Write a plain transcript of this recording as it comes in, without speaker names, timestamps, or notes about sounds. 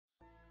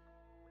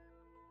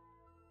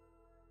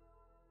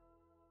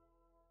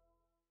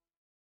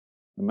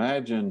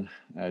Imagine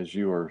as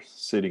you are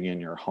sitting in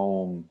your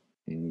home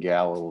in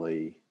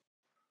Galilee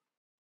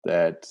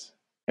that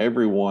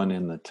everyone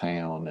in the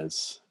town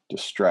is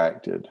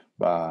distracted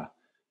by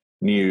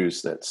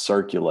news that's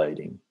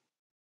circulating.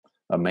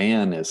 A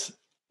man is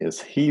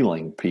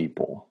healing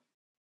people.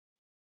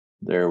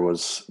 There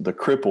was the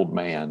crippled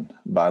man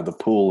by the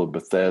pool of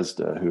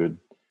Bethesda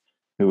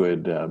who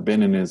had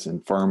been in his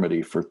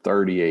infirmity for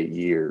 38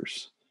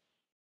 years.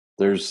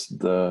 There's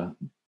the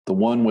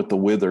one with the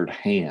withered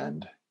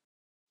hand.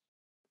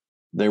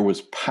 There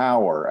was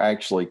power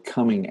actually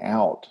coming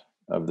out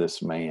of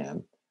this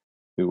man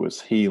who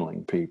was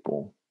healing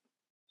people.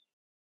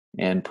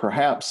 And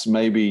perhaps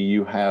maybe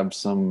you have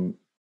some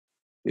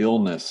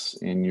illness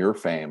in your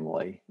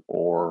family,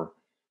 or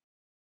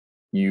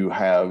you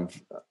have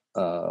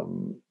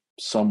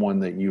someone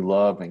that you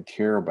love and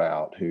care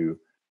about who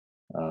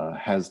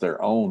has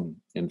their own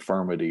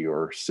infirmity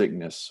or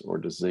sickness or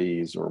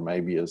disease, or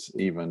maybe is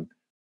even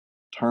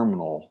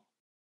terminal.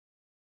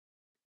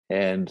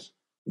 And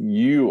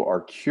you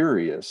are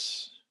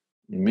curious,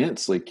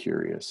 immensely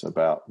curious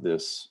about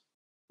this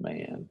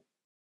man.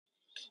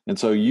 And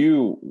so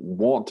you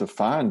want to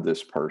find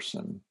this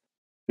person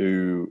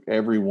who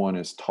everyone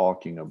is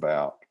talking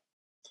about.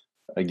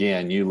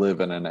 Again, you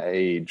live in an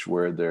age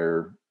where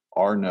there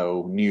are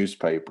no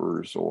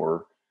newspapers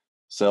or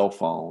cell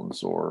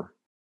phones or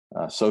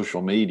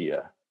social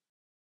media.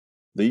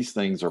 These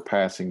things are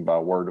passing by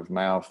word of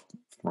mouth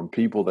from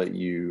people that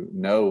you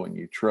know and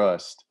you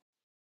trust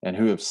and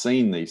who have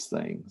seen these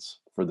things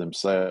for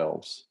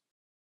themselves.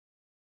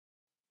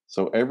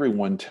 So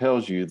everyone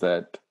tells you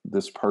that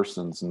this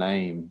person's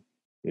name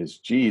is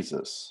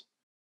Jesus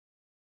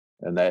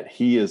and that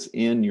he is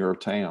in your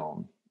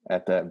town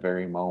at that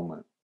very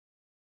moment.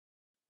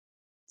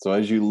 So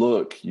as you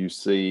look, you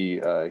see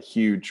a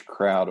huge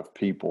crowd of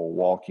people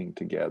walking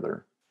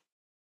together.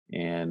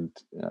 And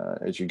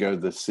as you go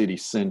to the city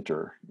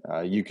center,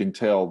 you can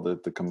tell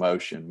that the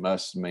commotion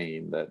must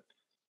mean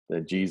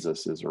that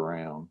Jesus is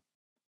around.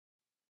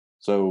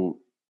 So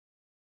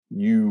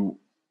you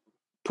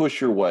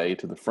push your way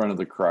to the front of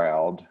the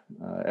crowd,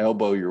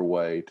 elbow your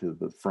way to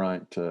the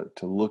front to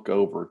look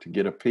over, to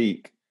get a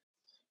peek,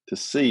 to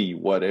see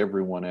what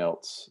everyone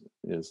else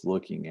is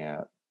looking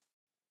at.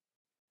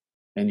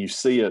 And you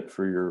see it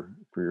for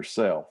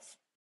yourself.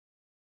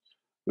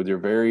 With your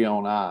very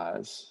own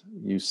eyes,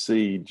 you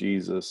see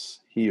Jesus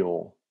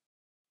heal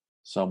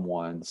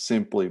someone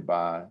simply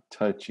by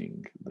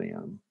touching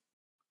them.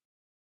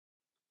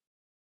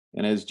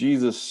 And as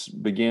Jesus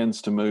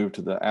begins to move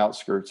to the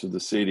outskirts of the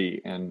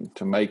city and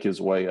to make his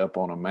way up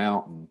on a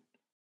mountain,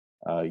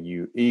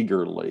 you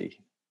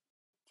eagerly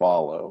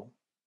follow.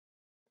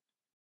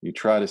 You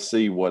try to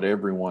see what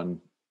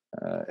everyone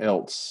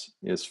else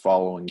is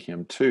following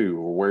him to,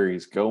 or where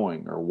he's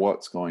going, or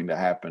what's going to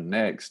happen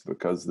next,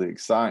 because the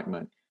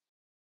excitement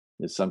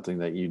is something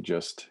that you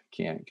just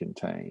can't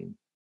contain.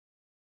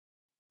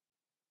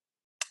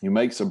 He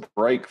makes a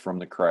break from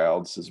the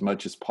crowds as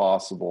much as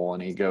possible,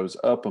 and he goes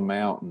up a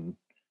mountain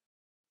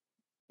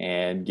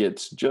and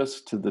gets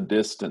just to the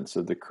distance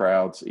of the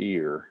crowd's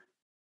ear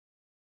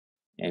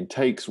and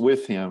takes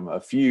with him a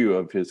few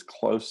of his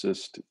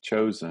closest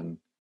chosen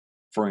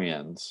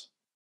friends.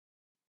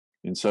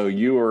 And so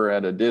you are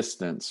at a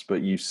distance,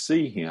 but you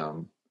see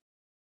him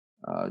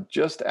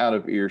just out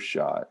of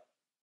earshot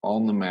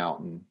on the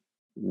mountain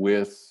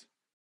with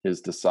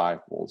his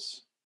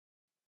disciples.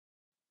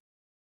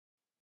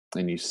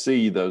 And you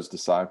see those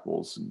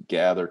disciples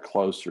gather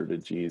closer to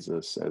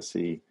Jesus as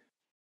he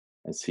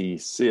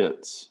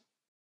sits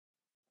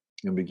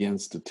and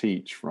begins to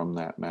teach from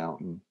that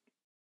mountain.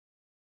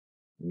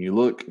 And you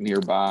look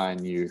nearby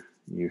and you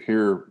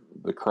hear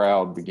the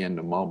crowd begin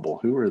to mumble,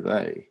 "Who are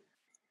they?"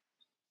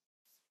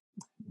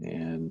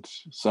 And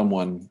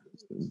someone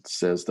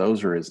says,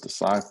 "Those are his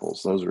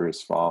disciples, those are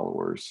his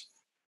followers."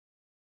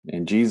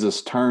 And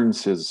Jesus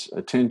turns his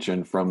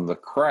attention from the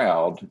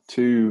crowd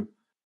to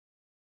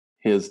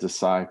his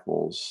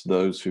disciples,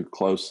 those who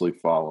closely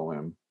follow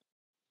him.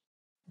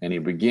 And he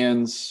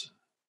begins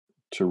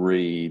to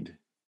read,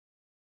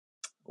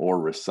 or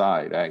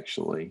recite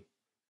actually,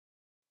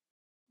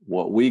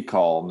 what we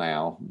call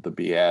now the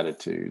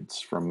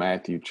Beatitudes from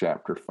Matthew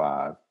chapter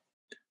 5,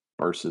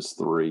 verses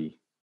 3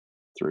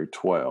 through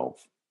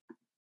 12.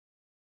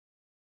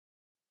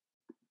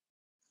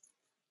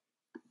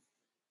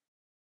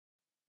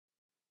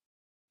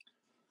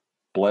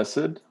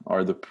 Blessed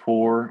are the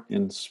poor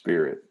in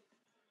spirit,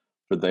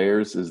 for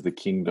theirs is the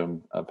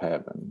kingdom of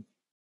heaven.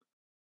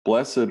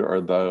 Blessed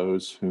are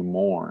those who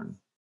mourn,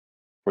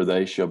 for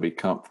they shall be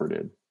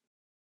comforted.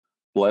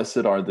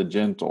 Blessed are the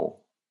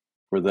gentle,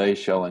 for they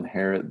shall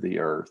inherit the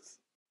earth.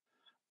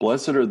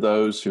 Blessed are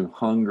those who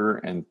hunger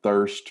and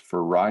thirst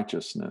for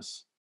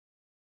righteousness,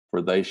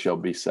 for they shall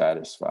be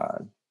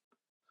satisfied.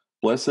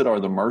 Blessed are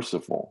the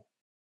merciful,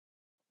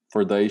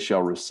 for they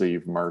shall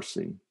receive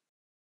mercy.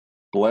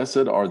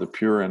 Blessed are the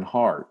pure in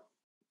heart,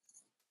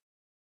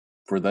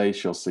 for they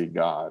shall see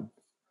God.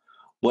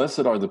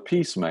 Blessed are the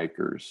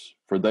peacemakers,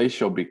 for they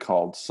shall be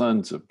called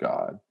sons of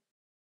God.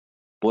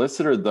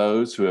 Blessed are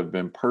those who have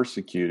been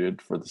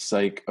persecuted for the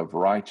sake of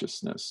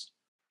righteousness,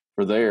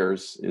 for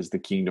theirs is the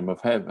kingdom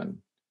of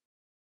heaven.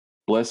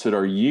 Blessed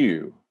are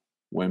you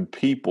when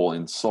people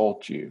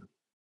insult you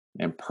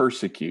and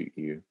persecute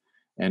you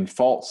and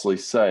falsely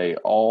say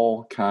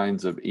all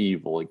kinds of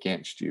evil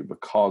against you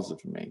because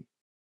of me.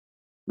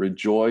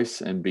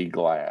 Rejoice and be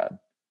glad,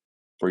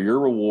 for your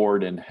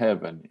reward in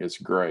heaven is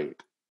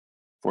great.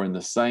 For in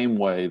the same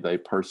way they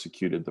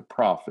persecuted the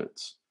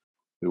prophets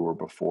who were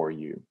before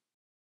you.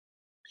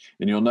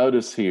 And you'll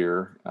notice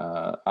here,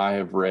 I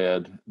have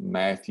read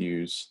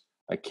Matthew's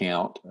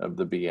account of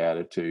the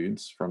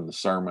Beatitudes from the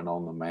Sermon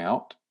on the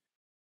Mount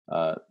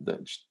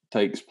that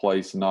takes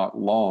place not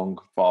long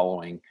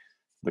following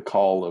the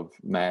call of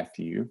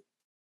Matthew.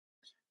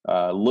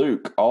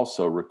 Luke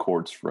also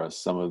records for us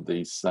some of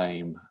these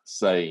same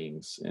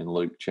sayings in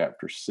Luke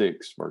chapter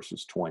 6,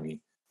 verses 20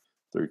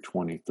 through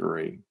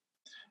 23.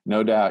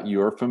 No doubt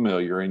you are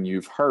familiar and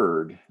you've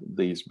heard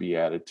these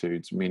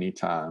Beatitudes many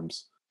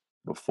times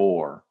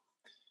before.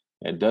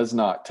 It does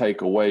not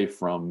take away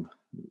from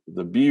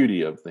the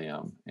beauty of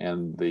them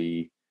and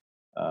the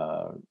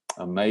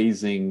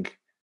amazing,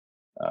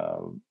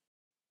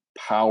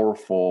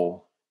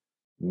 powerful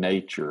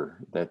nature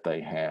that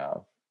they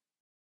have.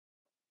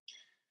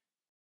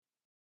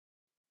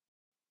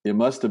 It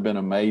must have been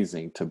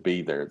amazing to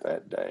be there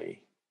that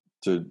day,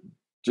 to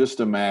just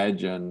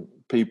imagine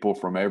people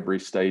from every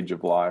stage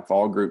of life,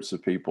 all groups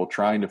of people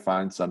trying to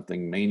find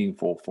something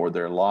meaningful for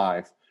their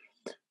life,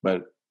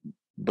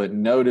 but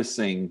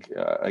noticing,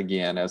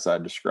 again, as I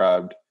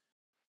described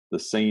the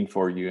scene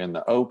for you in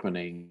the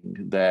opening,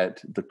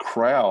 that the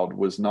crowd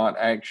was not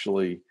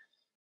actually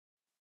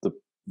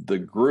the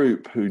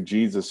group who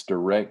Jesus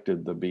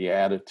directed the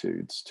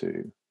Beatitudes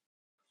to.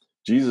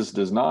 Jesus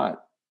does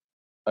not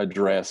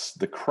address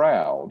the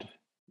crowd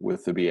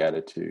with the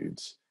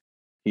Beatitudes.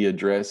 He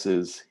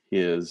addresses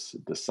his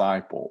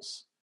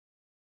disciples.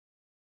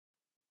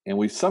 And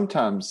we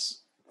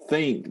sometimes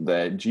think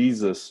that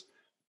Jesus,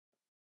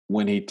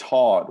 when he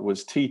taught,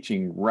 was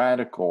teaching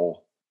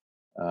radical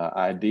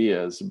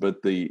ideas,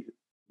 but the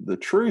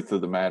truth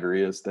of the matter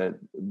is that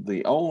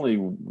the only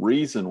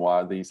reason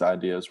why these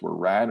ideas were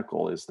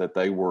radical is that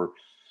they were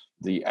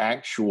the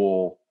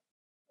actual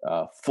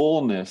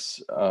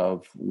fullness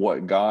of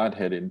what God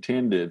had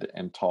intended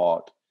and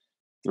taught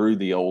through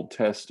the Old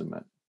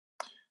Testament.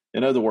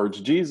 In other words,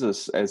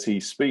 Jesus, as he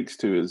speaks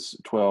to his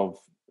 12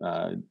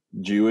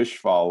 Jewish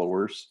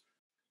followers,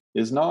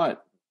 is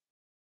not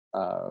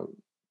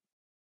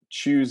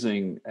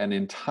choosing an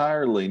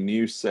entirely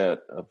new set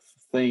of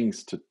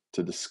things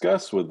to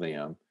discuss with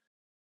them,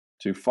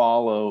 to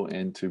follow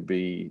and to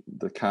be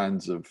the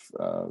kinds of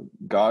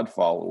God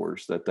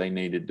followers that they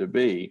needed to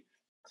be.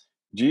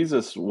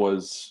 Jesus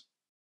was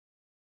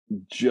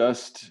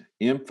just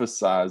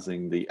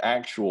emphasizing the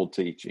actual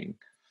teaching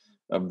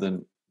of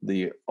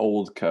the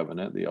old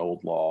covenant, the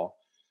old law,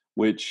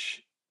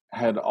 which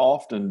had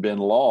often been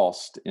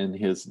lost in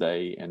his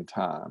day and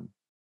time.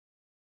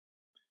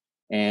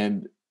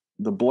 And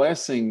the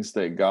blessings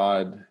that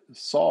God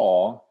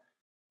saw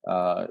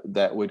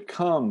that would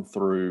come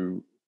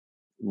through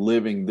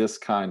living this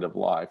kind of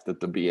life that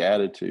the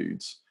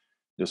Beatitudes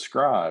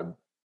describe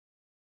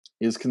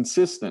is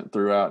consistent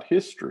throughout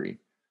history,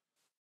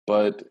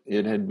 but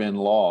it had been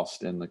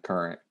lost in the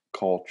current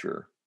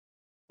culture.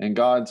 And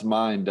God's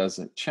mind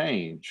doesn't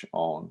change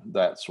on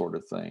that sort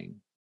of thing.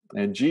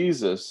 And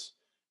Jesus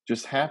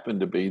just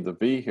happened to be the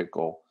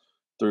vehicle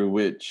through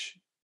which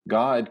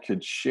God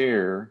could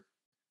share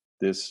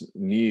this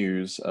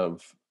news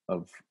of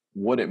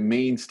what it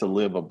means to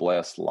live a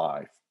blessed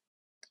life.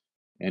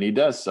 And he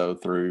does so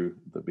through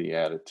the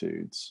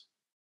Beatitudes.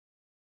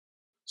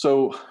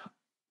 So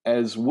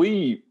as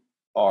we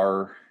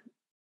are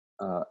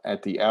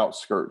at the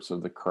outskirts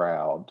of the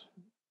crowd,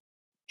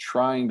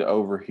 trying to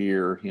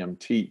overhear him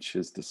teach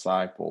his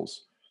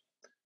disciples,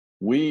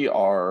 we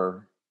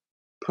are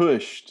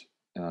pushed,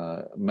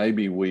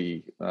 maybe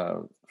we,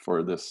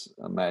 for this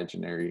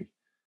imaginary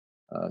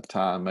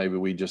time, maybe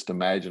we just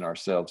imagine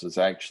ourselves as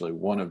actually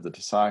one of the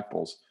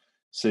disciples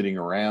sitting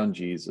around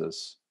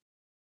Jesus.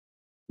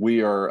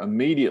 We are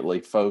immediately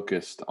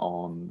focused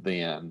on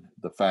then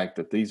the fact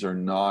that these are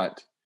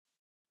not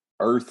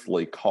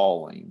earthly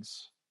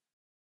callings,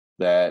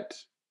 that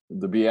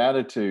the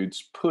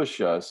Beatitudes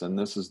push us, and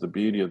this is the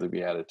beauty of the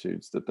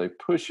Beatitudes, that they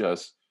push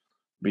us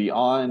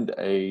beyond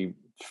a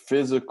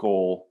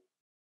physical,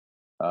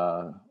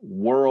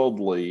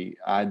 worldly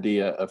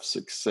idea of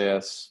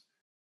success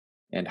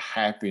and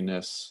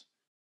happiness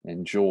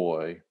and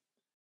joy,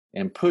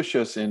 and push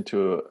us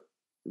into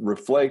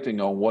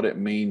reflecting on what it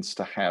means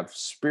to have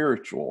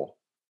spiritual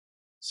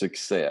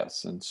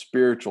success and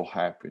spiritual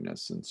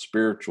happiness and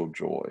spiritual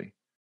joy.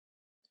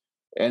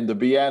 And the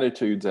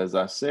Beatitudes, as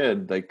I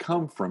said, they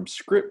come from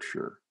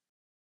Scripture.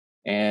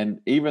 And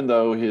even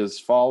though his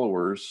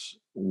followers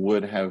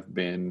would have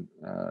been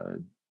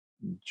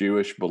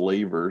Jewish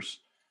believers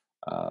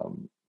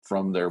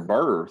from their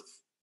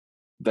birth,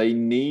 they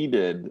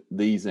needed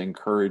these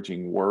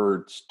encouraging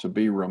words to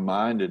be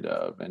reminded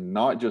of and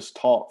not just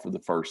taught for the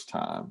first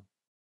time.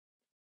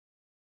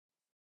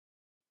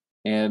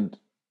 And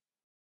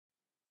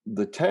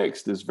the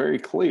text is very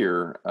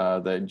clear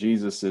that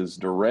Jesus is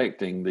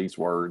directing these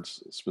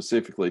words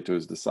specifically to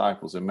his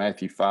disciples. In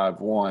Matthew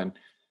 5:1,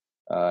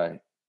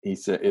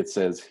 it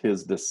says,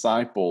 his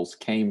disciples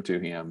came to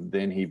him,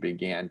 then he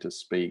began to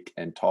speak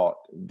and taught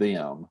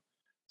them,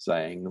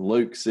 saying.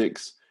 Luke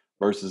 6,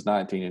 verses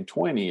 19 and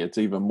 20, it's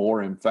even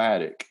more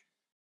emphatic.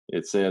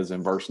 It says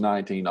in verse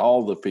 19,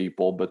 all the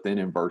people, but then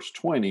in verse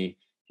 20,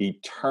 he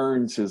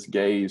turns his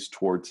gaze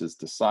towards his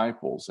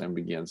disciples and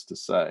begins to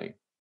say.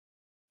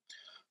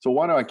 So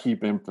why do I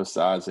keep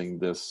emphasizing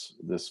this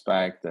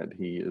fact that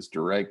he is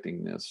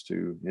directing this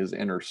to his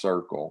inner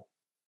circle?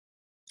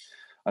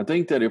 I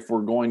think that if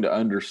we're going to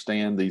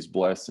understand these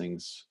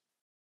blessings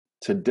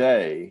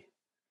today,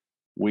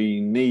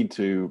 we need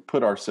to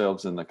put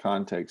ourselves in the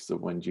context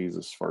of when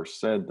Jesus first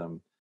said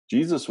them.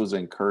 Jesus was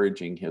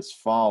encouraging his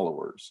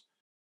followers,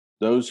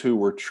 those who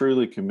were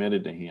truly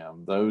committed to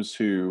him, those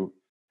who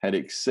had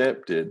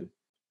accepted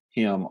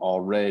him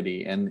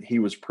already, and he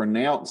was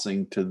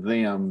pronouncing to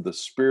them the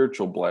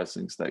spiritual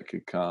blessings that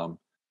could come,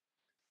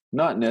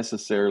 not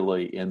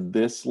necessarily in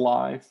this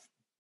life,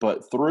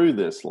 but through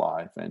this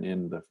life and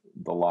in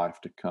the life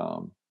to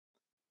come.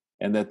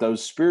 And that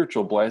those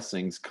spiritual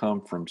blessings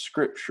come from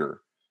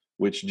Scripture,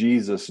 which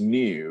Jesus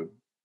knew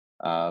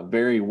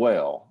very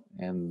well,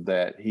 and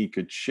that he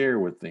could share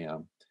with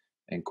them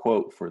and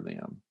quote for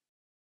them.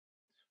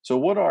 So,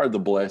 what are the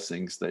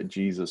blessings that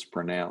Jesus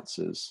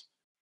pronounces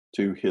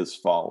to his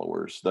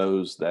followers,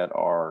 those that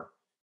are,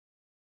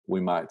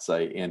 we might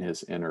say, in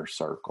his inner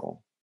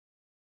circle?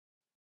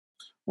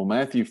 Well,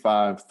 Matthew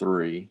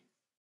 5:3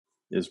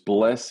 is,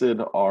 blessed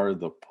are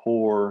the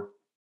poor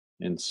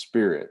in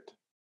spirit,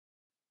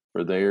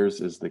 for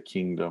theirs is the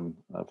kingdom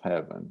of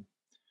heaven.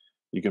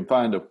 You can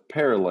find a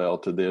parallel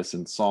to this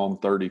in Psalm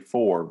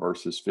 34,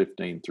 verses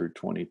 15 through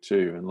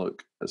 22, and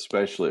look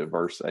especially at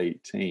verse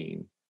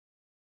 18.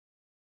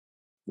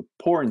 The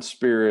poor in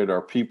spirit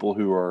are people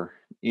who are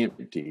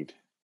emptied,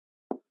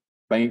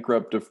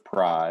 bankrupt of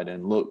pride,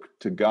 and look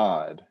to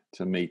God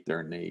to meet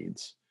their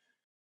needs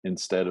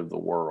instead of the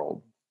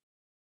world.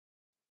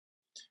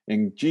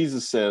 And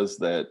Jesus says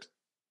that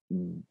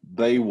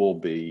they will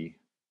be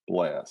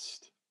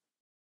blessed.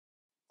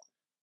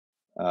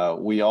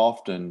 We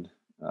often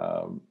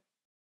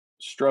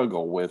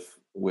struggle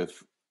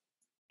with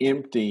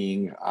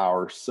emptying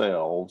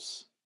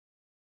ourselves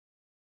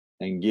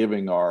and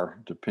giving our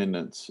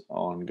dependence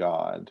on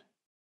God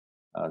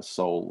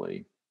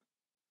solely.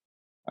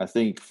 I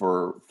think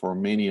for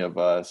many of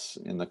us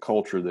in the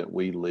culture that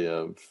we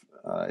live,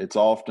 it's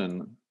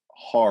often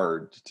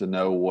hard to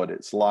know what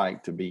it's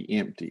like to be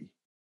empty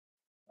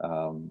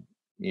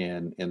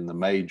in the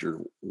major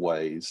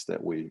ways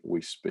that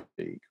we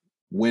speak.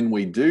 When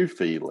we do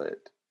feel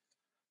it,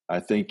 I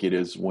think it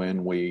is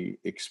when we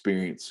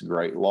experience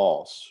great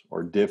loss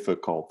or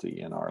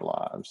difficulty in our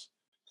lives.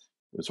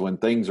 It's when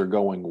things are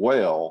going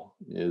well,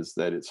 is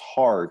that it's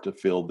hard to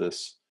feel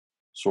this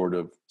sort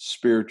of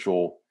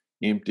spiritual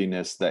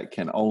emptiness that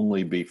can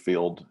only be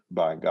filled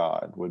by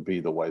God, would be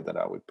the way that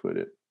I would put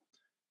it.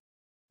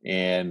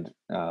 And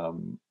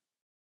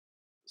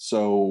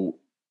so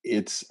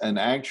it's an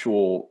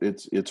actual,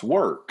 it's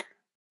work.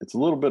 It's a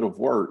little bit of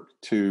work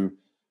to,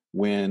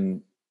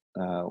 when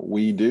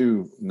we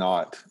do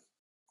not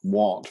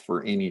want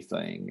for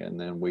anything, and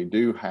then we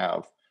do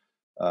have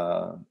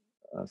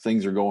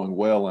things are going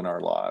well in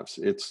our lives.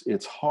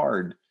 It's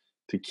hard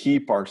to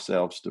keep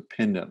ourselves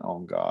dependent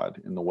on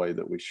God in the way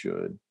that we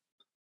should.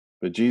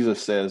 But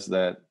Jesus says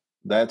that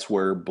that's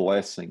where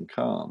blessing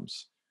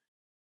comes,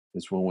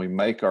 is when we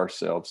make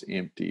ourselves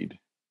emptied,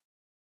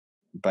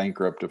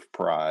 bankrupt of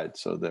pride,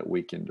 so that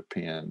we can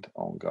depend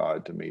on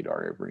God to meet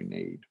our every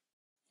need.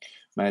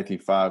 Matthew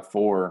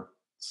 5:4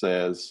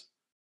 says,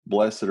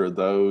 blessed are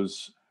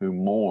those who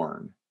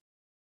mourn,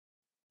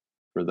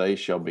 for they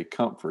shall be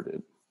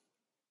comforted.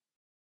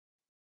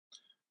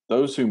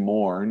 Those who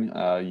mourn,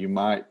 you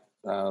might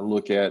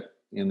look at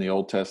in the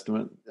Old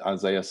Testament,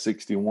 Isaiah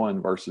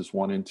 61, verses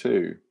 1 and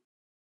 2.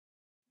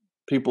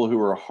 People who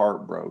are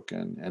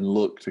heartbroken and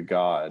look to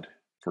God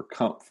for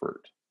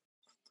comfort.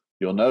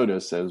 You'll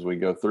notice as we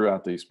go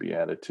throughout these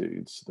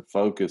Beatitudes, the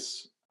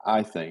focus,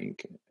 I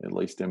think, at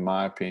least in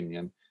my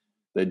opinion,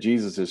 that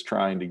Jesus is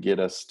trying to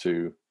get us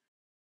to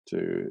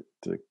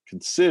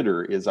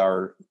consider is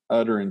our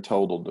utter and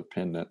total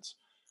dependence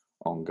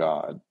on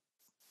God.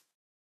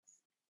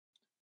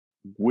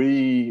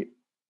 We,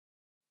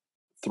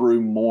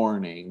 through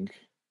mourning,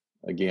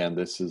 again,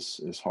 this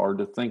is hard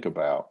to think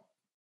about,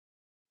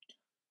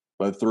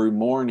 but through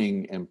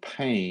mourning and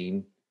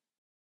pain,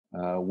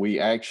 we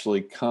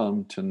actually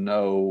come to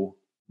know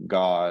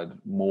God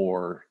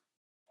more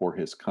for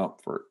his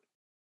comfort.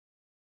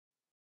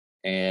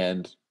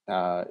 And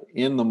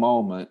in the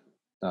moment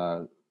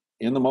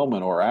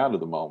or out of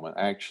the moment,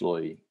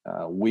 actually,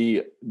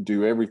 we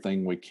do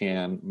everything we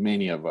can,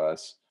 many of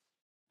us,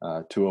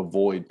 to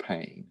avoid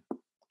pain.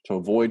 to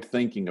avoid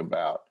thinking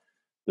about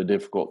the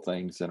difficult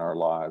things in our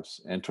lives,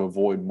 and to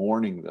avoid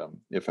mourning them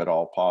if at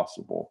all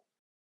possible.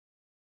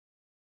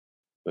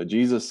 But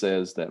Jesus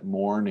says that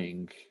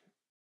mourning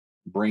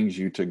brings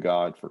you to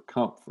God for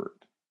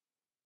comfort,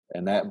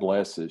 and that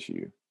blesses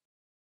you.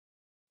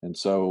 And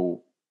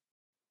so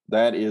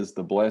that is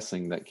the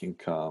blessing that can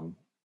come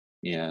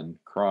in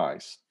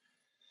Christ.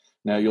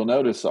 Now you'll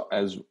notice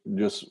as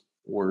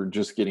we're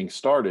just getting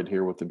started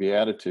here with the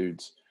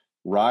Beatitudes,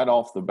 right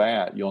off the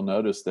bat, you'll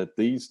notice that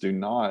these do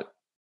not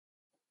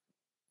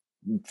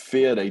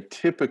fit a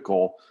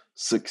typical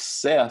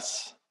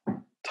success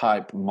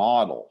type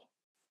model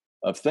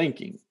of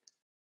thinking.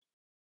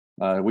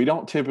 We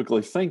don't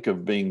typically think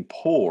of being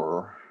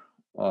poor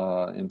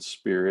in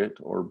spirit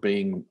or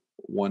being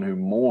one who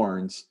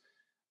mourns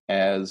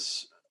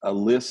as a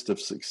list of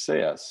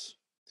success.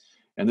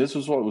 And this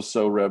was what was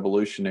so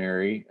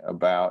revolutionary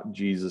about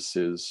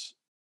Jesus's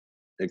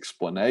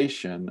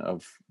explanation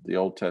of the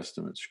Old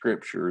Testament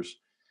scriptures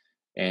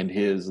and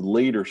his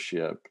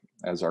leadership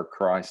as our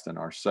Christ and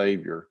our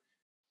Savior,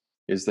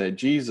 is that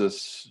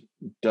Jesus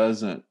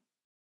doesn't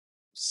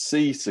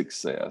see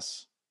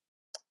success.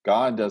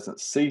 God doesn't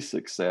see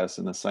success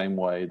in the same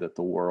way that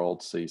the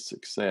world sees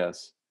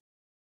success.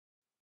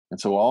 And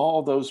so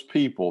all those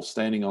people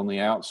standing on the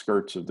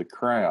outskirts of the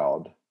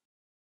crowd,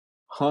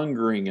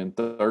 hungering and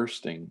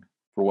thirsting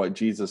for what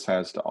Jesus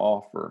has to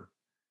offer,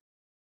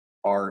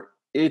 are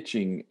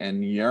itching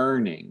and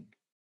yearning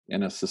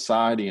in a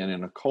society and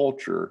in a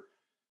culture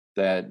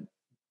that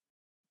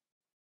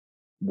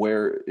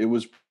where it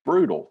was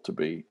brutal, to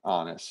be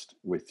honest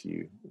with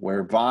you,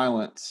 where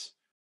violence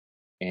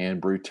and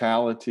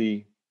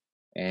brutality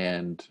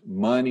and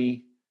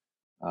money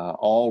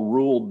all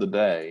ruled the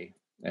day,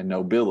 and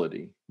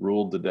nobility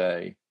ruled the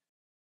day.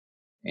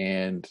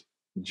 And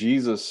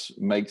Jesus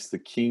makes the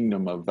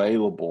kingdom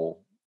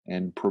available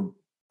and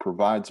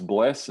provides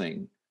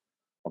blessing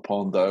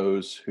upon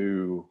those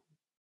who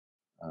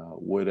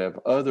would have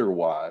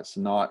otherwise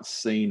not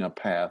seen a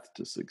path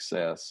to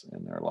success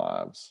in their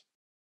lives.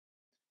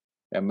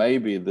 And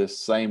maybe this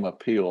same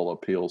appeal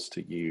appeals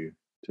to you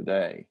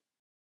today.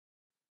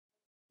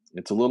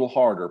 It's a little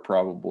harder,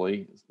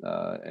 probably,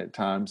 at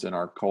times in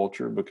our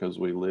culture because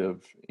we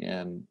live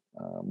in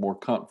more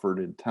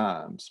comforted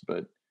times.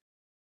 But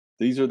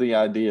these are the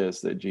ideas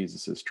that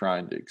Jesus is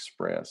trying to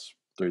express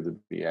through the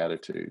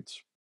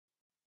Beatitudes.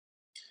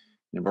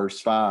 In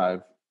verse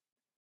 5,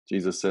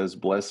 Jesus says,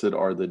 "Blessed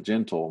are the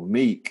gentle."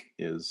 Meek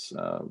is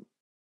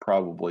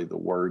probably the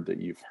word that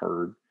you've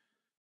heard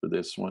for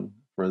this one.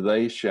 "For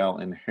they shall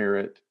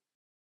inherit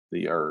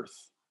the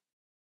earth."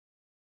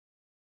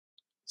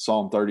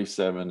 Psalm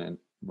 37 and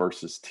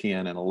verses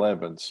 10 and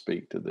 11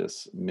 speak to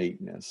this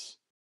meekness.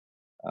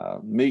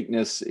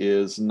 Meekness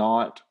is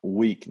not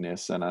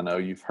weakness, and I know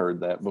you've heard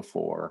that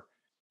before.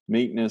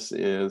 Meekness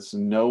is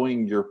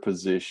knowing your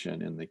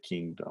position in the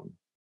kingdom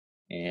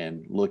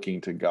and looking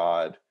to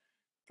God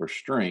for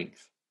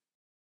strength,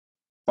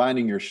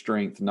 finding your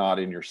strength not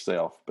in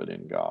yourself, but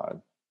in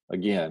God.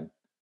 Again,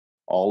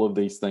 all of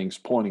these things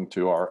pointing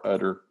to our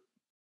utter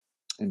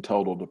and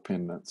total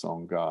dependence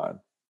on God.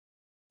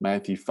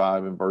 Matthew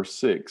 5 and verse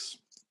 6.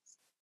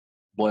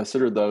 "Blessed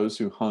are those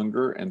who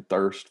hunger and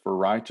thirst for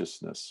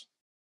righteousness,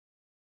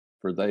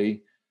 for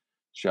they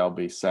shall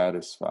be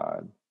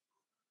satisfied."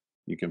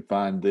 You can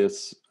find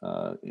this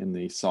in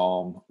the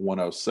Psalm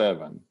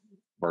 107,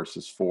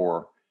 verses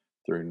 4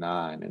 through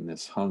 9, in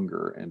this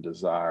hunger and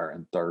desire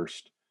and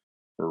thirst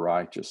for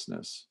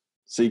righteousness.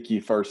 "Seek ye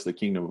first the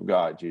kingdom of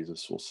God,"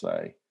 Jesus will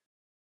say,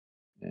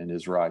 "and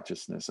his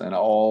righteousness, and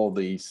all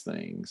these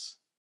things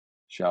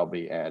shall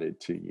be added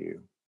to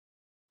you."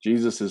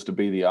 Jesus is to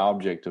be the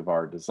object of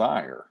our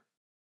desire,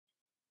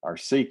 our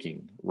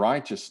seeking.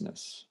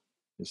 Righteousness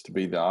is to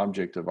be the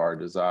object of our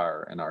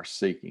desire and our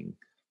seeking.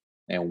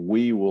 And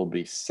we will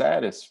be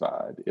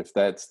satisfied if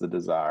that's the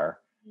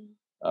desire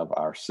of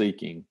our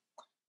seeking.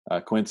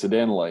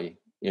 Coincidentally,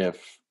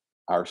 if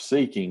our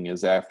seeking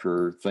is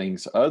after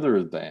things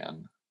other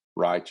than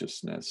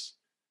righteousness,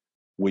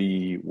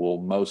 we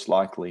will most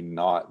likely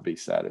not be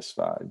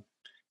satisfied.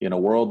 In a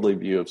worldly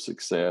view of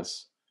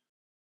success,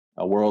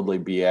 a worldly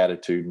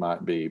beatitude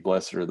might be,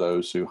 "Blessed are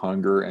those who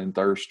hunger and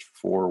thirst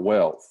for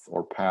wealth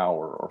or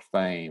power or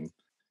fame."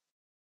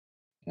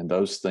 And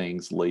those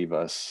things leave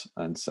us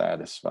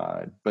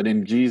unsatisfied. But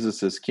in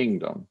Jesus's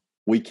kingdom,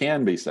 we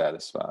can be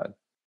satisfied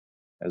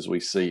as we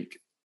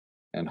seek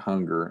and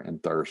hunger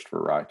and thirst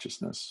for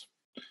righteousness.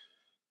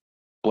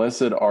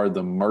 "Blessed are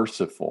the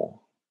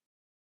merciful,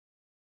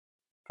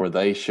 for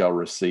they shall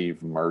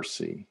receive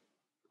mercy.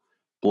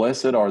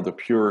 Blessed are the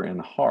pure in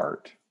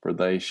heart, for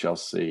they shall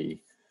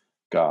see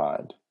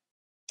God."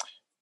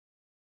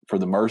 For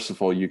the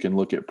merciful, you can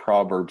look at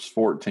Proverbs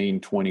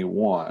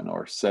 14:21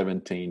 or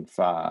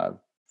 17:5.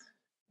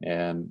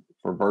 And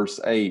for verse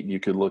 8,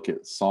 you could look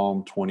at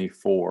Psalm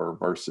 24,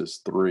 verses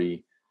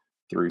 3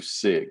 through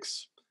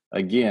 6.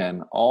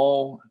 Again,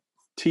 all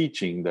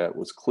teaching that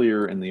was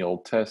clear in the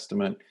Old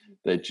Testament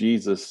that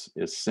Jesus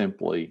is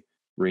simply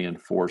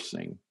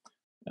reinforcing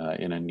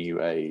in a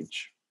new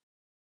age.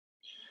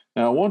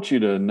 Now, I want you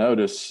to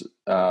notice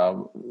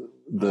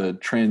the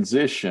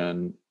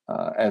transition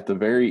at the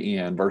very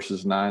end,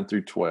 verses 9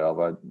 through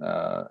 12,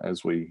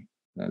 as we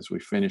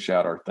finish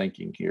out our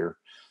thinking here.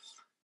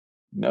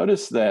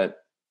 Notice that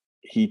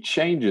he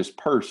changes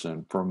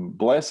person from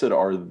blessed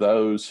are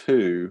those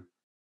who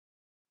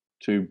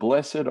to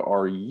blessed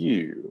are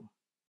you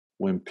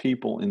when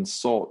people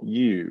insult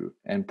you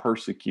and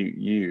persecute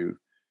you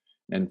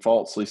and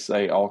falsely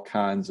say all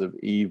kinds of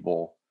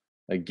evil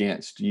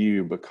against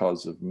you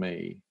because of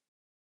me.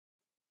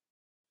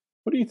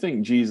 What do you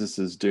think Jesus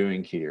is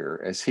doing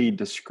here as he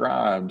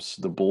describes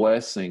the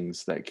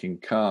blessings that can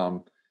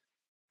come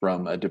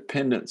from a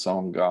dependence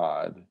on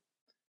God,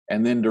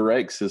 and then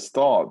directs his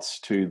thoughts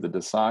to the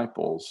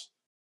disciples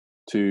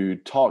to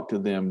talk to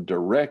them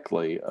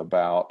directly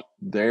about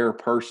their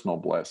personal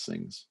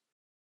blessings?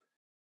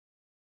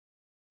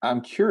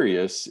 I'm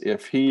curious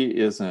if he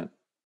isn't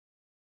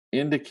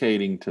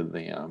indicating to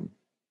them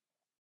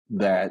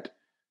that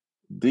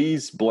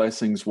these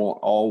blessings won't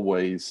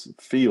always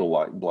feel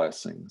like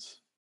blessings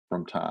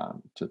from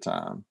time to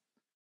time.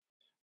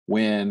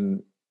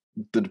 When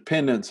the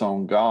dependence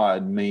on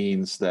God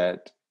means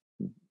that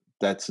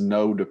that's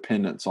no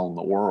dependence on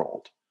the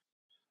world.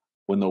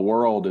 When the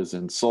world is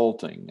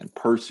insulting and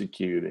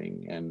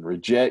persecuting and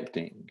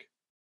rejecting,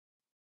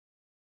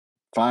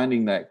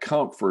 finding that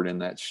comfort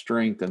and that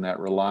strength and that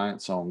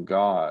reliance on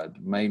God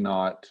may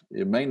not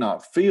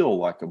feel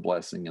like a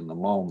blessing in the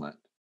moment,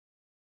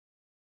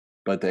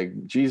 but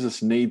that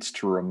Jesus needs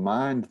to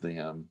remind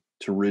them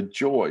to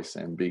rejoice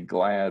and be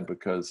glad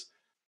because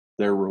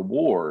their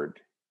reward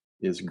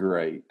is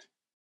great,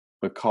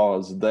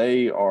 because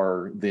they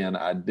are then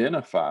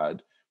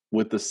identified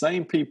with the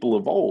same people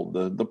of old,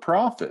 the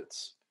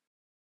prophets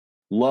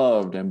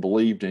loved and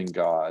believed in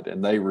God,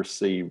 and they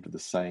received the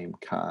same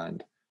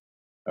kind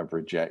of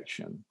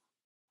rejection.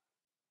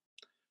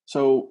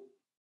 So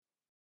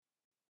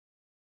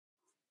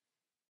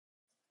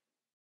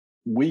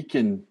we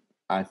can,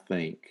 I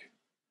think,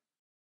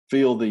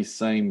 feel these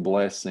same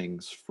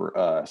blessings for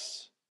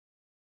us,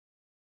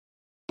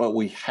 but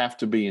we have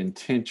to be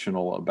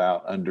intentional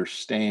about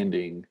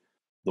understanding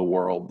the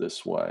world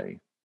this way.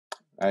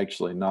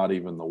 Actually, not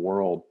even the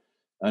world,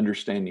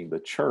 understanding the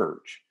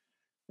church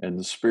and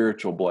the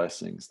spiritual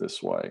blessings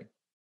this way.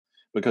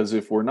 Because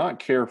if we're not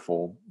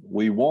careful,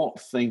 we won't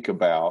think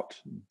about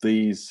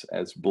these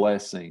as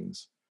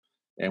blessings,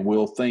 and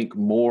we'll think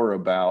more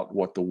about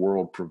what the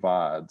world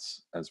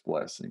provides as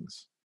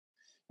blessings.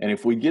 And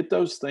if we get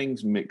those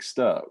things mixed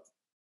up,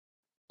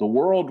 the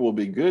world will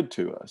be good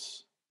to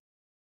us.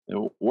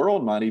 The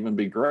world might even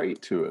be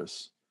great to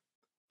us,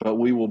 but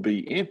we will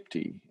be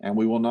empty and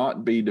we will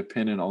not be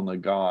dependent on the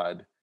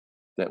God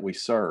that we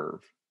serve.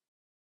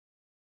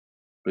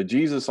 But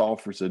Jesus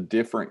offers a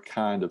different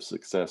kind of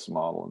success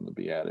model in the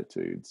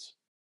Beatitudes,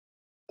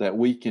 that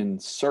we can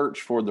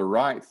search for the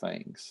right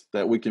things,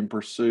 that we can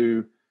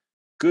pursue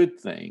good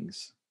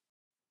things,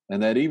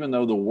 and that even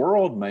though the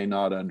world may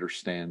not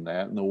understand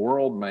that and the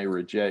world may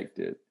reject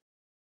it,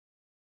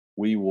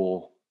 we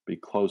will be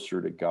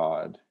closer to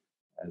God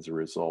as a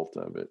result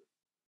of it.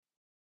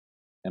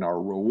 And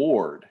our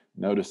reward,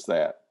 notice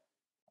that,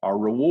 our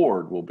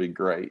reward will be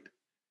great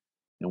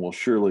and will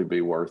surely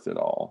be worth it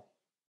all.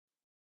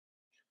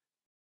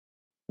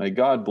 May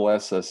God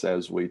bless us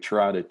as we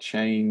try to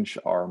change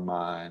our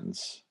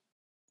minds,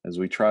 as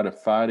we try to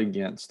fight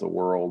against the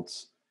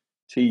world's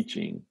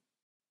teaching,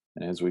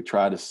 and as we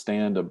try to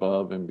stand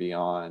above and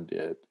beyond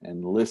it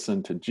and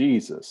listen to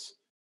Jesus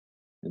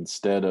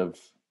instead of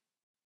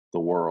the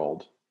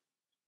world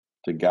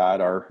to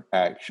guide our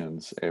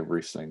actions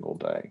every single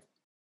day.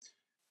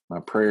 My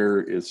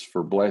prayer is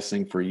for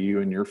blessing for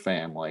you and your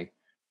family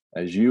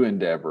as you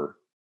endeavor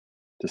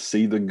to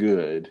see the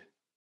good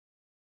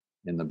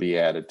in the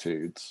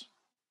Beatitudes.